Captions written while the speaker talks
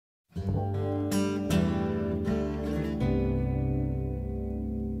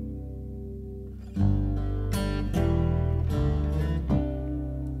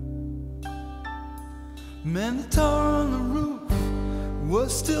Man, the tar on the roof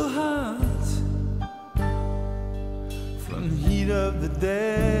was still hot from the heat of the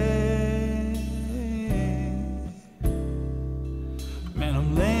day. Man,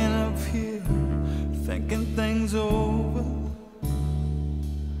 I'm laying up here thinking things over,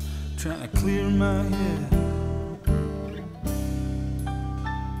 trying to clear my head.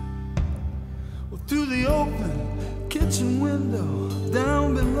 Well, through the open kitchen window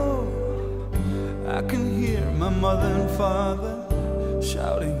down below, I can hear my mother and father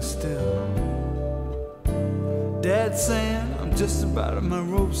shouting still. Dad saying I'm just about at my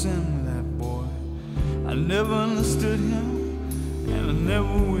rope's end with that boy. I never understood him, and I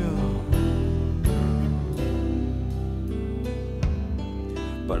never will.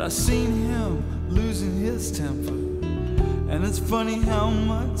 But I seen him losing his temper, and it's funny how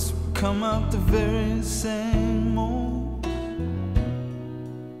much we come out the very same mold.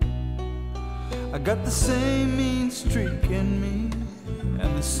 I got the same mean streak in me,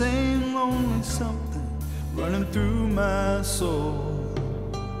 and the same lonely something running through my soul.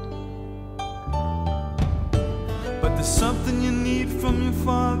 But there's something you need from your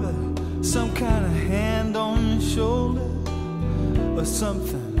father, some kind of hand on your shoulder, or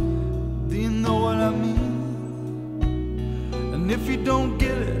something. Do you know what I mean? And if you don't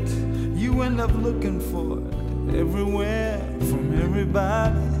get it, you end up looking for it everywhere, from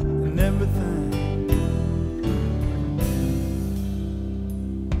everybody and everything.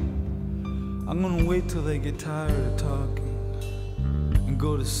 I'm gonna wait till they get tired of talking and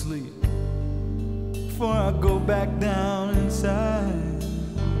go to sleep before I go back down inside.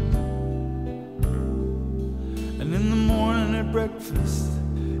 And in the morning at breakfast,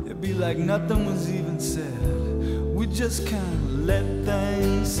 it'd be like nothing was even said. We just kinda let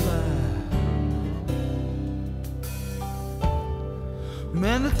things slide.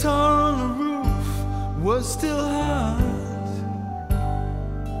 Man, the tar on the roof was still hot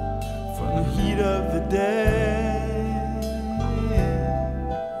from the heat of the day.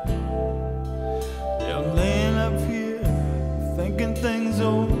 Yeah, I'm laying up here thinking things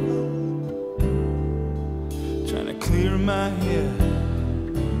over, trying to clear my head.